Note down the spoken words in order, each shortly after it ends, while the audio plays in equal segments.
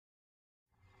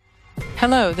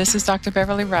Hello, this is Dr.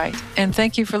 Beverly Wright, and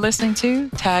thank you for listening to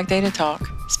Tag Data Talk,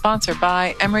 sponsored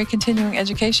by Emory Continuing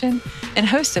Education and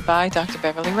hosted by Dr.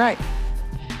 Beverly Wright.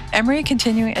 Emory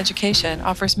Continuing Education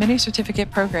offers many certificate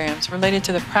programs related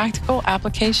to the practical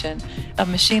application of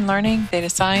machine learning, data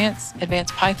science,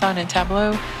 advanced Python and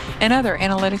Tableau, and other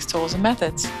analytics tools and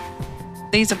methods.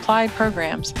 These applied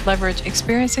programs leverage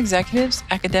experienced executives,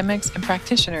 academics, and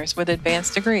practitioners with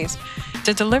advanced degrees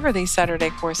to deliver these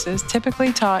Saturday courses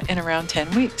typically taught in around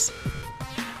 10 weeks.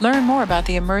 Learn more about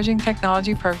the emerging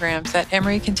technology programs at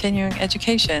Emory Continuing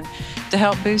Education to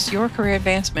help boost your career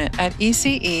advancement at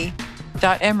ece.emory.edu.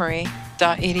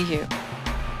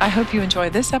 I hope you enjoy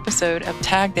this episode of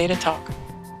Tag Data Talk.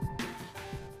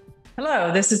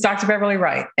 Hello, this is Dr. Beverly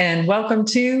Wright, and welcome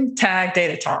to Tag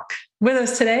Data Talk. With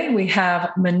us today, we have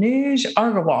Manoj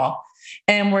Agarwal,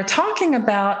 and we're talking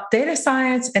about data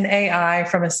science and AI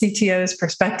from a CTO's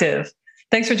perspective.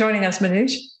 Thanks for joining us,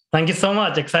 Manoj. Thank you so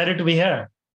much. Excited to be here.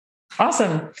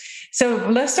 Awesome. So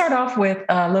let's start off with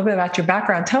a little bit about your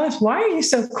background. Tell us, why are you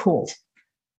so cool?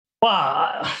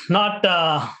 Well, not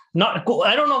cool.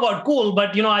 I don't know about cool,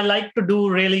 but I like to do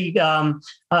really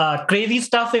crazy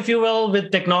stuff, if you will,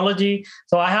 with technology.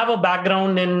 So I have a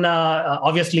background in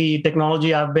obviously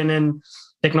technology. I've been in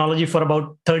technology for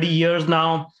about 30 years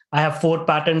now. I have 4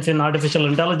 patents in artificial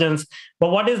intelligence.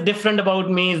 But what is different about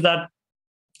me is that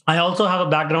I also have a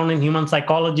background in human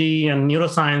psychology and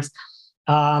neuroscience.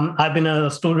 I've been a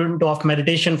student of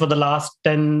meditation for the last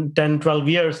 10, 12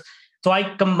 years. So I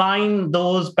combine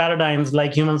those paradigms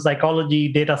like human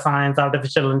psychology, data science,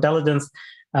 artificial intelligence,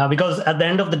 because at the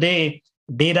end of the day,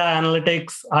 data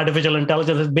analytics, artificial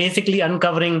intelligence is basically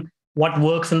uncovering what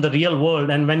works in the real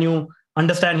world. And when you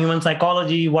understand human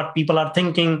psychology, what people are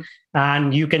thinking,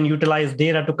 and you can utilize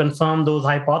data to confirm those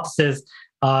hypotheses,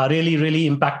 really, really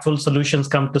impactful solutions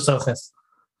come to surface.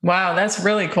 Wow, that's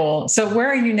really cool. So where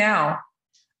are you now?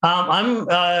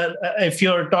 If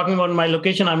you're talking about my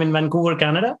location, I'm in Vancouver,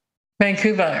 Canada.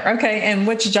 Vancouver. Okay. And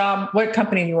what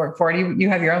company do you work for? You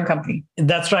have your own company?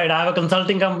 That's right. I have a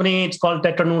consulting company. It's called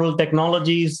Tetranoodle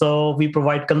Technologies. So we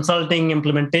provide consulting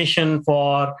implementation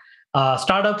for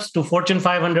startups to Fortune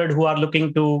 500 who are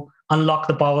looking to unlock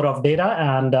the power of data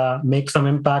and make some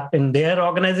impact in their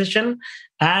organization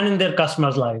and in their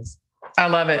customers' lives. I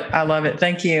love it. I love it.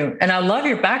 Thank you. And I love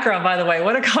your background, by the way.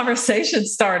 What a conversation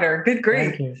starter. Good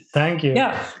grief. Thank you.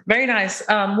 Yeah, very nice.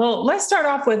 Well, let's start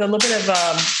off with a little bit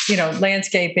of,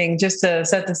 landscaping just to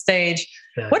set the stage.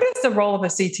 Yeah. What is the role of a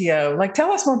CTO? Like,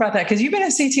 tell us more about that, because you've been a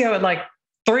CTO at like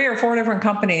 3 or 4 different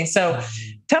companies. So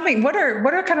tell me, what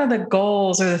are kind of the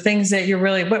goals or the things that you're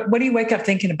really, what do you wake up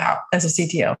thinking about as a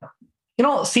CTO?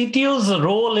 CTO's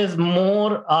role is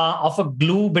more of a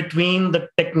glue between the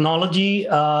technology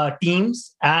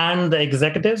teams and the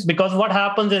executives, because what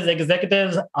happens is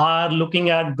executives are looking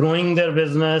at growing their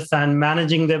business and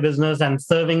managing their business and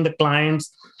serving the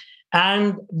clients.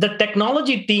 And the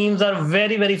technology teams are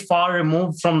very, very far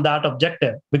removed from that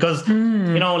objective because,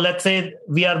 let's say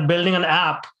we are building an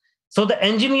app. So the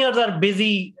engineers are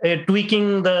busy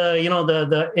tweaking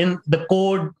the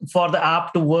code for the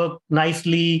app to work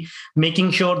nicely,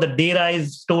 making sure the data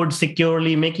is stored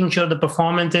securely, making sure the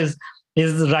performance is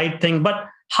the right thing. But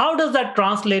how does that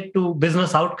translate to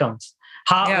business outcomes?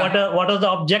 What are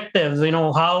the objectives?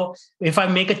 How, if I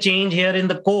make a change here in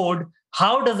the code,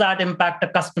 how does that impact a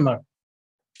customer?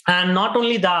 And not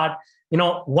only that,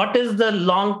 what is the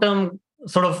long-term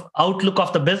sort of outlook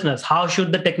of the business? How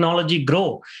should the technology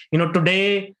grow?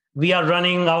 Today we are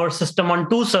running our system on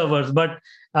 2 servers, but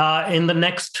in the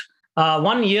next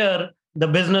 1 year, the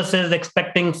business is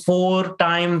expecting 4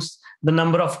 times the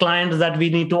number of clients that we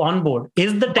need to onboard.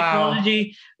 Is the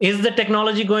technology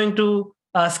going to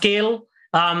scale?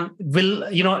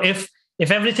 If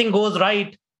everything goes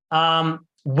right,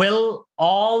 will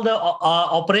all the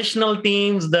operational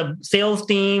teams, the sales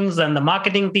teams, and the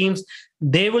marketing teams,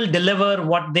 they will deliver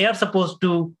what they are supposed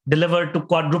to deliver to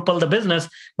quadruple the business,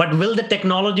 but will the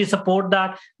technology support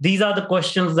that? These are the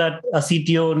questions that a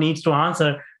CTO needs to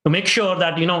answer to make sure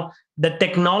that, the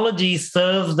technology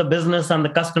serves the business and the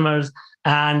customers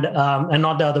and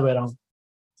not the other way around.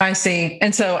 I see.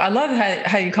 And so I love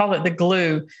how you call it the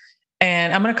glue.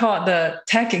 And I'm going to call it the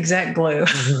tech exec glue.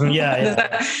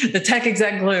 The tech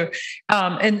exec glue.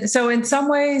 And so in some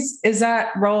ways, is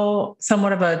that role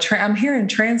somewhat of I'm hearing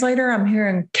translator, I'm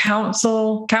hearing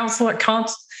consultation,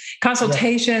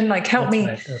 like help me.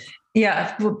 Right.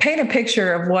 Yeah. Paint a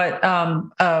picture of what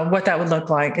that would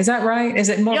look like. Is that right? Is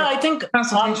it more? Yeah, I think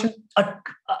consultation?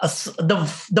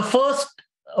 The first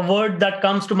word that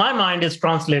comes to my mind is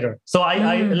translator. So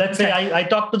let's say I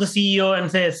talk to the CEO and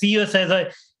CEO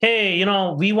says, hey,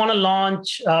 we want to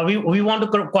launch, we want to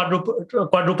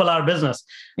quadruple our business.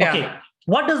 Yeah. Okay,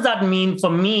 what does that mean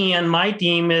for me and my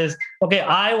team is, okay,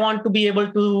 I want to be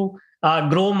able to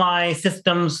grow my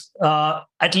systems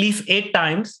at least 8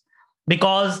 times,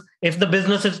 because if the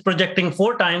business is projecting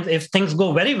 4 times, if things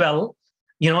go very well,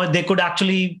 they could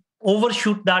actually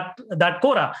overshoot that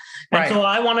quota. And so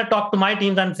I want to talk to my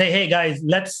teams and say, hey guys,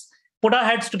 let's put our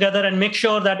heads together and make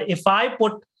sure that if I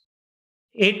put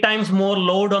 8 times more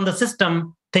load on the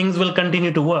system, things will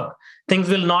continue to work. Things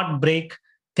will not break.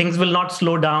 Things will not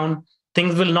slow down.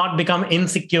 Things will not become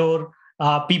insecure.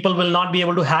 People will not be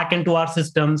able to hack into our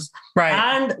systems. Right.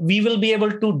 And we will be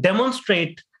able to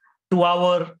demonstrate to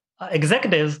our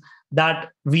executives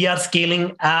that we are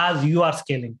scaling as you are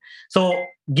scaling. So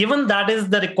given that is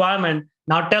the requirement,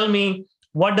 now tell me,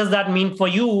 what does that mean for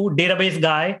you, database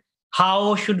guy?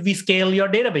 How should we scale your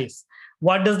database?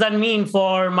 What does that mean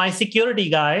for my security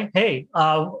guy? Hey,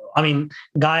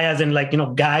 guy as in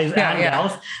guys and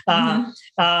gals.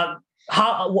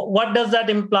 What does that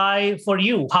imply for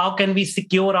you? How can we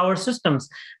secure our systems?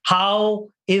 How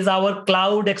is our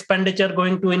cloud expenditure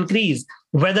going to increase?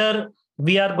 Whether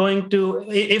we are going to,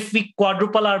 if we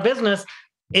quadruple our business,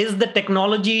 is the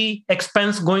technology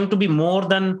expense going to be more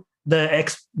than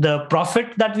the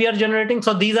profit that we are generating?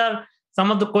 So these are some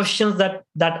of the questions that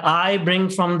I bring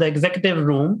from the executive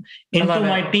room into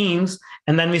my teams,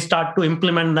 and then we start to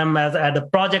implement them at a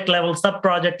project level,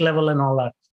 sub-project level, and all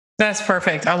that. That's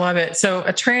perfect. I love it. So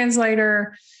a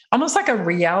translator, almost like a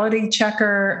reality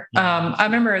checker. I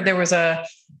remember there was a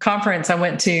conference I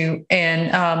went to,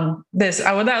 and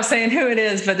without saying who it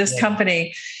is, but this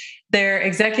company, their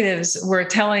executives were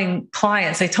telling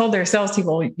clients, they told their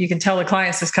salespeople, you can tell the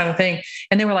clients this kind of thing.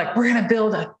 And they were like, we're going to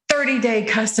build a 30-day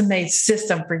custom-made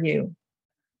system for you.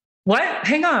 What?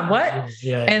 Hang on, what?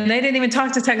 Yeah. And they didn't even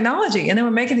talk to technology. And they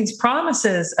were making these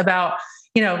promises about,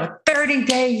 a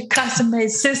 30-day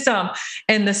custom-made system.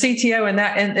 And the CTO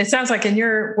and it sounds like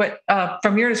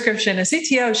from your description, a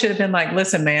CTO should have been like,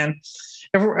 listen, man,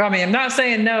 I'm not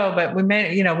saying no, but we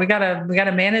got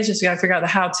to manage this. We got to figure out the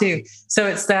how to. So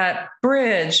it's that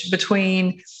bridge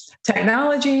between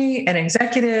technology and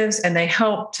executives, and they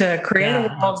help to create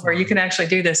a world where you can actually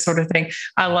do this sort of thing.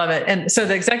 I love it. And so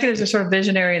the executives are sort of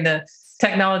visionary, and the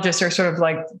technologists are sort of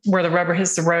like where the rubber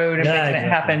hits the road and making it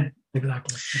happen.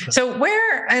 Exactly. So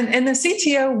where, and in the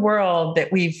CTO world that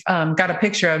we've got a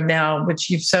picture of now, which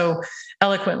you've so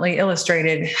eloquently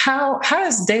illustrated, how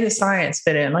does data science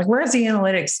fit in? Like, where does the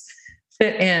analytics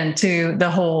fit into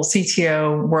the whole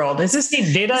CTO world? Is this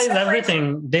data is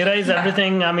everything? Data is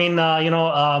everything. I mean,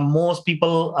 most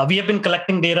people, we have been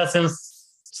collecting data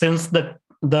since the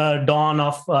dawn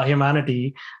of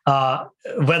humanity.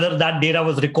 Whether that data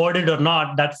was recorded or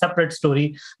not, that's a separate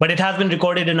story, but it has been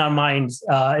recorded in our minds,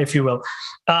 if you will.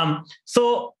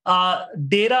 So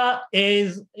data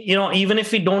is, even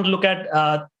if we don't look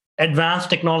at advanced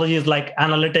technologies like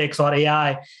analytics or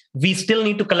AI, we still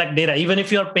need to collect data. Even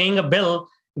if you're paying a bill,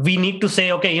 we need to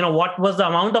say, okay, what was the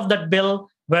amount of that bill?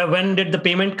 When did the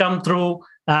payment come through?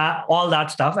 All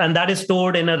that stuff. And that is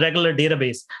stored in a regular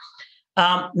database.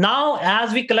 Now,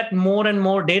 as we collect more and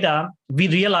more data, we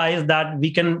realize that we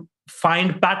can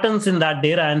find patterns in that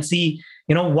data and see,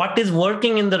 what is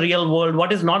working in the real world,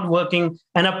 what is not working,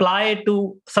 and apply it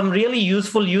to some really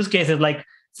useful use cases like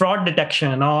fraud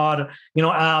detection or,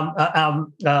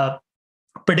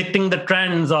 predicting the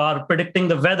trends or predicting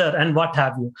the weather and what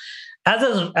have you. As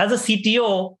a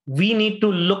CTO, we need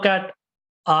to look at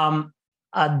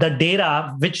the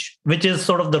data, which is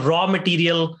sort of the raw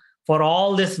material for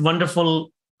all this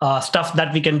wonderful stuff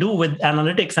that we can do with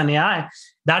analytics and AI.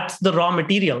 That's the raw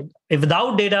material. If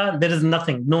without data, there is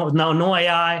nothing. No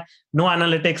AI, no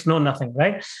analytics, no nothing,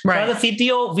 right? Right. So as a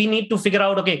CTO, we need to figure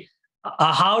out, okay,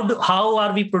 how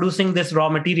are we producing this raw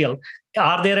material?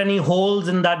 Are there any holes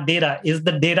in that data? Is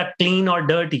the data clean or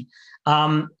dirty?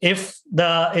 If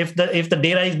the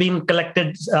data is being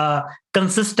collected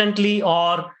consistently,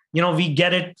 or we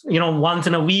get it once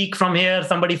in a week from here,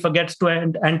 somebody forgets to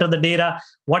enter the data,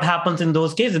 what happens in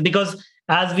those cases? Because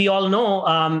as we all know,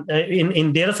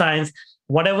 in data science,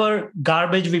 whatever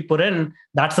garbage we put in,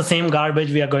 that's the same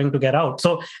garbage we are going to get out.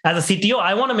 So as a CTO,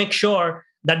 I want to make sure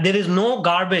that there is no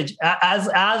garbage,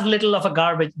 as little of a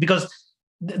garbage, because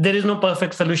there is no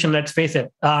perfect solution, let's face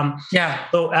it.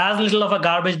 So as little of a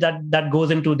garbage that goes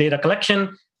into data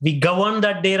collection, we govern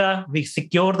that data, we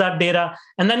secure that data,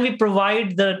 and then we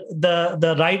provide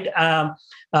the right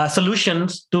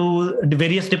solutions to the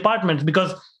various departments.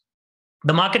 Because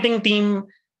the marketing team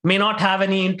may not have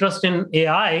any interest in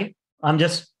AI, I'm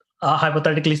just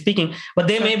hypothetically speaking, but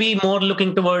they may be more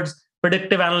looking towards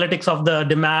predictive analytics of the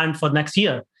demand for next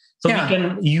year. So we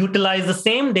can utilize the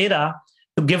same data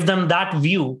to give them that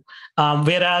view,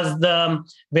 whereas the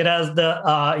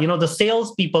the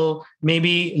salespeople may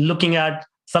be looking at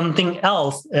something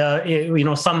else,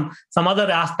 some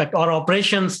other aspect, or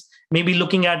operations may be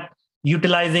looking at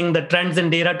utilizing the trends in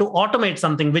data to automate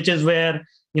something, which is where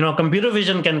computer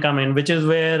vision can come in, which is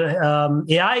where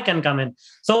AI can come in.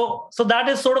 So that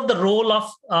is sort of the role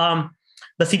of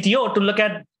the CTO, to look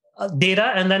at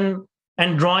data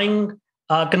and drawing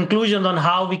conclusions on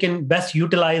how we can best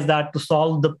utilize that to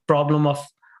solve the problem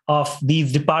of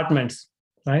these departments.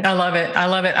 Right? I love it.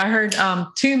 I heard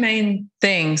two main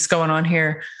things going on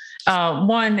here.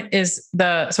 One is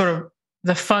the sort of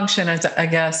the function, I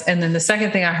guess. And then the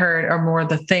second thing I heard are more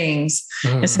the things.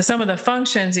 And so some of the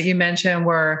functions that you mentioned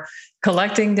were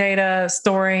collecting data,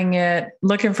 storing it,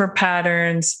 looking for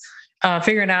patterns,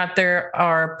 figuring out there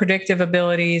are predictive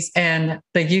abilities, and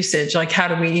the usage, like how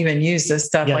do we even use this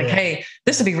stuff? Hey,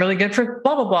 this would be really good for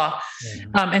blah, blah, blah.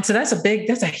 And so that's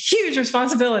a huge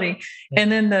responsibility.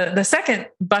 And then the second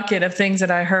bucket of things that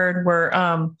I heard were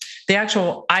the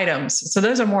actual items. So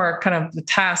those are more kind of the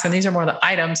tasks, and these are more the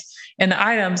items. And the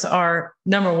items are,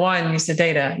 number one, use the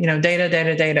data,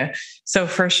 data. So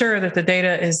for sure that the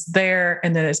data is there,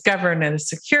 and that it's governed and it's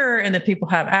secure, and that people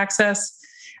have access.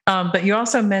 But you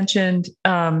also mentioned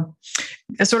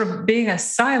sort of being a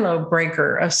silo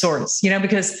breaker of sorts,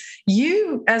 because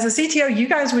you, as a CTO, you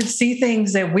guys would see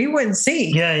things that we wouldn't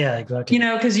see. Yeah, exactly.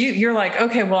 Because you're like,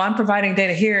 okay, well, I'm providing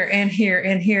data here and here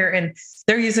and here, and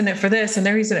they're using it for this, and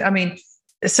they're using it. I mean,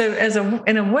 so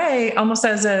in a way, almost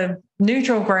as a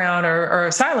neutral ground or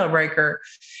a silo breaker.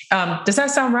 Does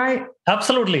that sound right?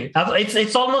 Absolutely.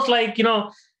 It's almost like,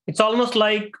 it's almost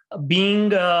like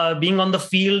being on the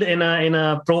field in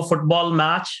a pro football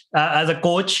match as a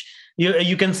coach.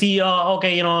 You can see,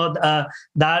 that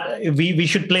we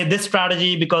should play this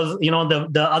strategy because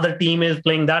the other team is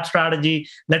playing that strategy.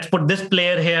 Let's put this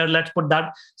player here. Let's put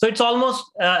that. So it's almost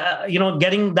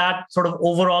getting that sort of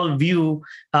overall view,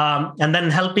 and then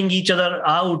helping each other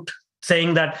out,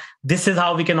 saying that this is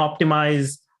how we can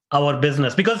optimize our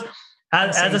business. Because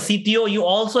as a CTO, you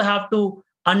also have to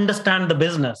understand the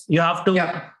business. You have to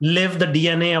live the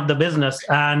DNA of the business.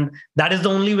 And that is the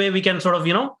only way we can sort of,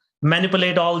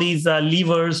 manipulate all these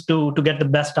levers to get the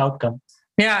best outcome.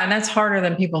 Yeah. And that's harder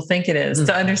than people think it is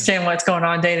to understand what's going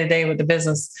on day to day with the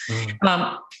business.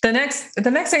 The next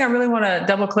thing I really want to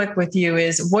double click with you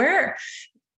is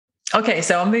okay,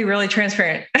 so I'm going to be really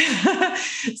transparent.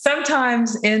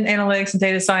 Sometimes in analytics and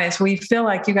data science, we feel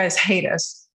like you guys hate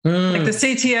us. Like the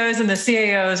CTOs and the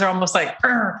CAOs are almost like,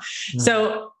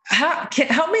 so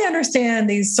help me understand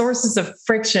these sources of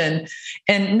friction,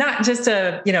 and not just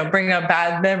to, bring up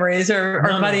bad memories or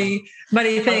muddy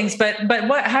things, but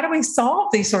how do we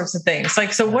solve these sorts of things?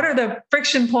 Like, so what are the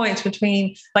friction points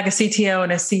between like a CTO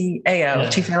and a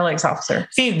CAO, Chief Analytics Officer?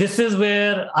 See, this is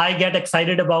where I get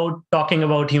excited about talking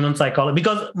about human psychology,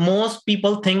 because most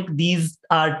people think these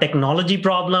are technology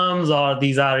problems, or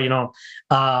these are,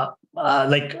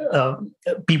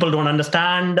 people don't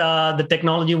understand the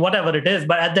technology, whatever it is.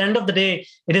 But at the end of the day,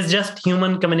 it is just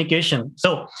human communication.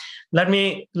 So let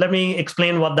me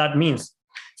explain what that means.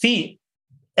 See,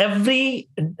 every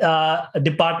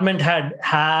department head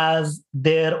has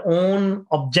their own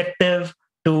objective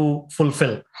to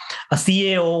fulfill. A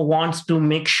CAO wants to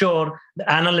make sure the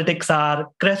analytics are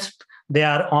crisp, they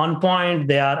are on point,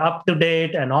 they are up to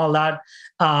date, and all that.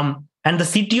 And the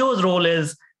CTO's role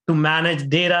is to manage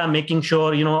data, making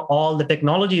sure all the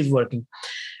technology is working.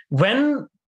 When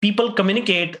people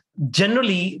communicate,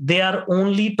 generally they are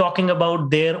only talking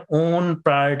about their own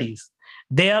priorities.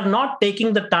 They are not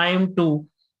taking the time to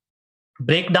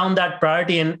break down that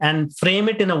priority and frame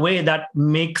it in a way that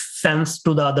makes sense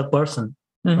to the other person.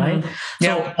 Right?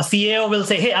 So a CAO will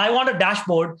say, hey, I want a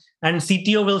dashboard, and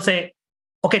CTO will say,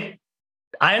 okay,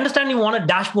 I understand you want a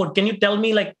dashboard. Can you tell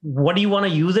me what do you want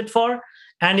to use it for?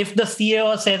 And if the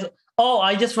CAO says, oh,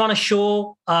 I just want to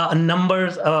show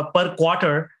numbers per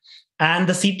quarter, and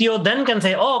the CTO then can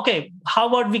say, oh, okay, how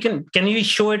about can you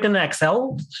show it in an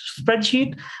Excel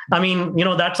spreadsheet? I mean,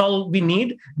 that's all we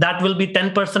need. That will be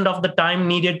 10% of the time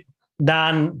needed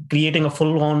than creating a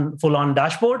full-on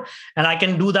dashboard. And I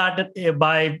can do that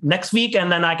by next week.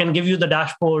 And then I can give you the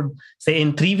dashboard, say,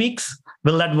 in 3 weeks.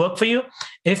 Will that work for you?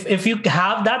 If you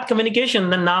have that communication,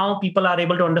 then now people are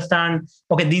able to understand,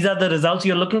 okay, these are the results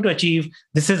you're looking to achieve.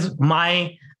 This is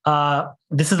my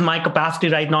this is my capacity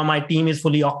right now. My team is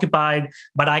fully occupied,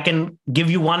 but I can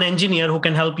give you one engineer who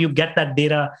can help you get that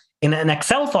data in an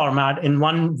Excel format in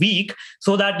 1 week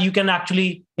so that you can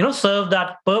actually, serve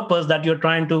that purpose that you're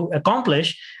trying to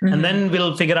accomplish. Mm-hmm. And then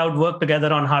we'll figure out, work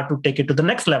together on how to take it to the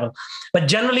next level. But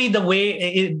generally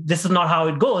this is not how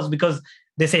it goes, because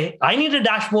they say, I need a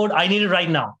dashboard. I need it right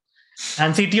now.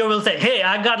 And CTO will say, hey,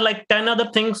 I got like 10 other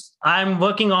things I'm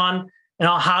working on.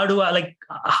 How do I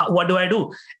what do I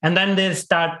do? And then they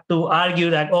start to argue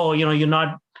that, you're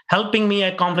not helping me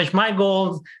accomplish my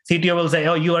goals. CTO will say,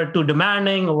 oh, you are too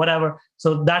demanding or whatever.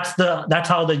 So that's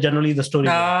how generally the story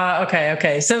goes.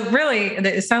 Okay. So really,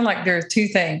 it sounds like there are two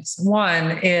things.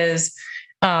 One is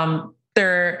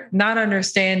they're not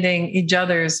understanding each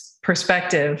other's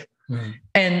perspective. Mm.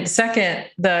 And second,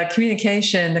 the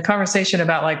communication, the conversation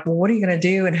about what are you going to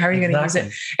do and how are you going to use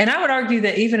it? And I would argue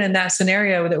that even in that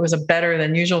scenario, that was a better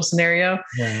than usual scenario.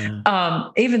 Yeah.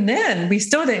 Even then, we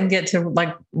still didn't get to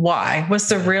why. What's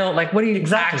the real, what are you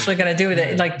actually going to do with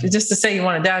it? Just to say you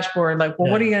want a dashboard,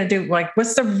 what are you going to do?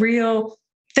 What's the real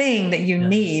thing that you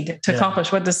need to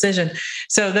accomplish what decision?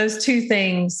 So those two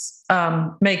things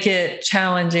make it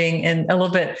challenging and a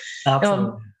little bit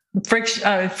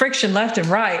friction left and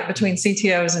right between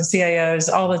CTOs and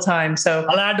CIOs all the time. So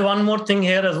I'll add one more thing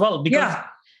here as well, because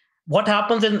what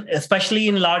happens especially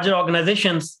in larger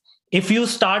organizations, if you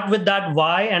start with that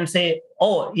why and say,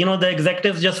 the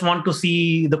executives just want to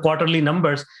see the quarterly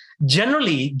numbers,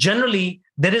 generally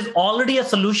there is already a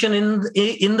solution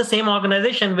in the same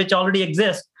organization which already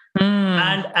exists.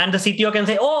 And the CTO can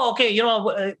say,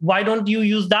 why don't you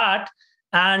use that?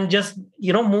 And just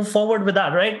move forward with that,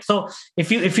 right? So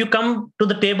if you come to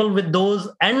the table with those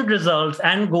end results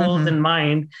and goals in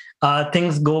mind,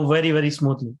 things go very, very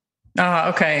smoothly.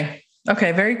 Okay,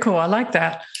 very cool. I like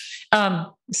that.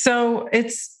 So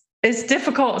it's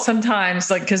difficult sometimes,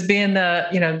 because being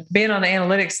on the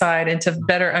analytics side and to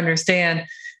better understand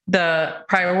the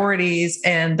priorities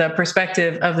and the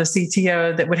perspective of the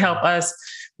CTO that would help us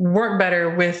work better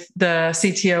with the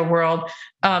CTO world.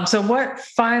 So what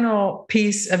final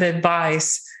piece of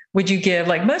advice would you give?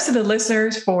 Most of the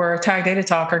listeners for Tag Data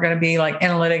Talk are going to be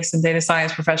analytics and data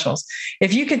science professionals.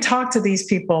 If you could talk to these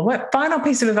people, what final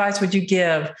piece of advice would you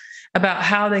give about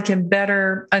how they can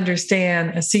better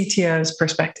understand a CTO's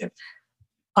perspective?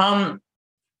 I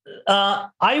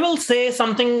will say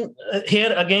something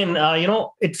here again.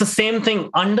 It's the same thing.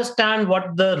 Understand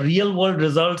what the real world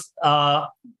results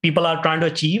people are trying to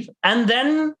achieve, and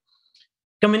then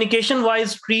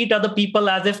communication-wise, treat other people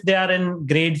as if they are in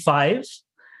grade 5,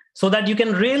 so that you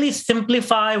can really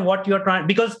simplify what you're trying.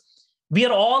 Because we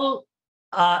are all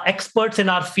experts in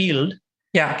our field.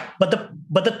 Yeah. But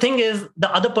the thing is,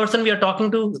 the other person we are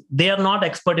talking to, they are not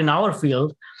expert in our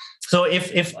field. So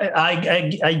if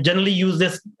I generally use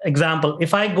this example,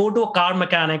 if I go to a car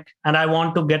mechanic and I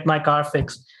want to get my car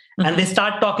fixed, and they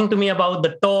start talking to me about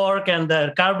the torque and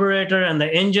the carburetor and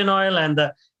the engine oil and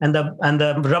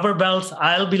the rubber belts,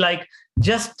 I'll be like,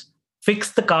 just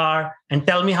fix the car and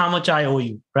tell me how much I owe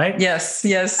you, right? Yes.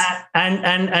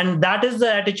 And that is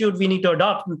the attitude we need to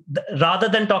adopt, rather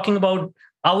than talking about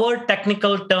our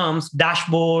technical terms,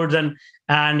 dashboards and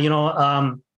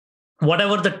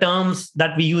whatever the terms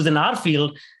that we use in our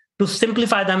field, to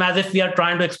simplify them as if we are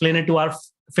trying to explain it to our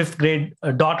 5th grade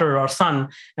daughter or son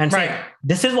and say,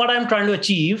 this is what I'm trying to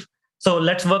achieve. So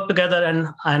let's work together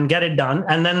and get it done.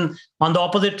 And then on the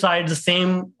opposite side, the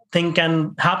same thing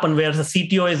can happen where the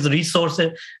CTO is resource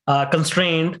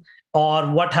constrained or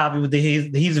what have you.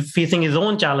 He's facing his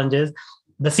own challenges.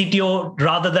 The CTO,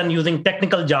 rather than using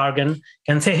technical jargon,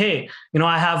 can say, hey,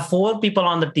 I have 4 people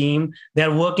on the team.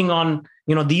 They're working on,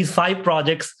 these 5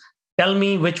 projects. Tell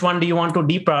me which one do you want to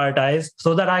deprioritize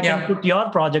so that I can put your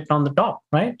project on the top,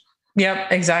 right?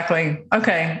 Yep, exactly.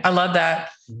 Okay, I love that.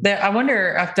 I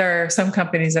wonder if there are some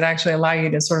companies that actually allow you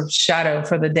to sort of shadow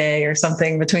for the day or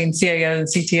something between CIO and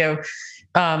CTO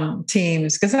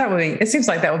teams, because it seems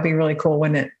like that would be really cool,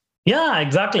 wouldn't it? Yeah,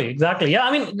 exactly. Yeah,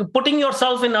 I mean, putting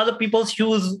yourself in other people's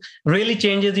shoes really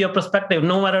changes your perspective,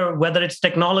 no matter whether it's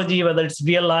technology, whether it's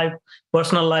real life,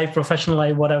 personal life, professional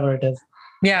life, whatever it is.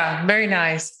 Yeah, very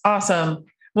nice. Awesome.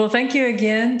 Well, thank you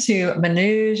again to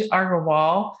Manoj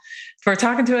Agarwal for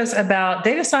talking to us about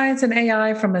data science and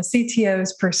AI from a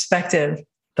CTO's perspective.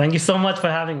 Thank you so much for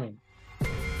having me.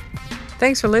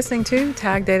 Thanks for listening to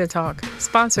Tag Data Talk,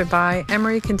 sponsored by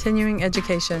Emory Continuing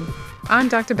Education. I'm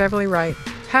Dr. Beverly Wright.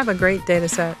 Have a great data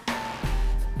set.